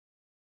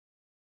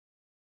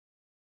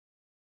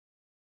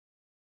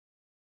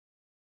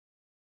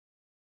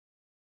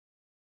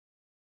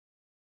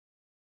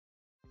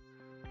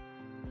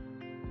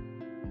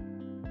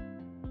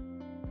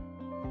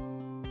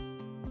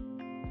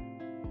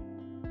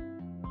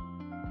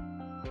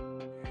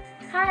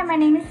Hi, my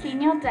name is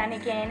Danielle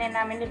Dunnigan, and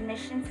I'm an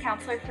admissions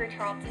counselor for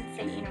Tarleton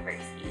State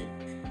University.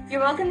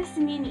 You're welcome to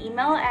send me an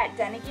email at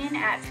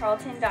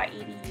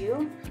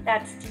dunnigan@tarleton.edu.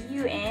 That's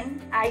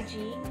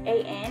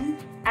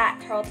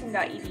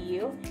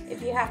DUNIGAN@tarleton.edu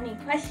if you have any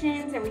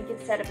questions or we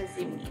could set up a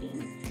Zoom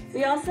meeting.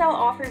 We also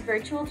offer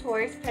virtual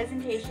tours,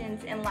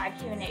 presentations, and live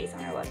Q&As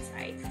on our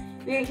website.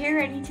 We are here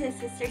ready to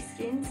assist our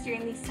students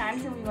during these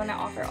times, and we want to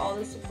offer all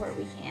the support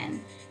we can.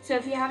 So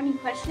if you have any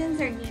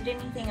questions or need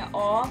anything at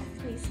all,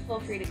 please feel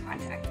free to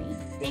contact me.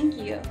 Thank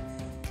you.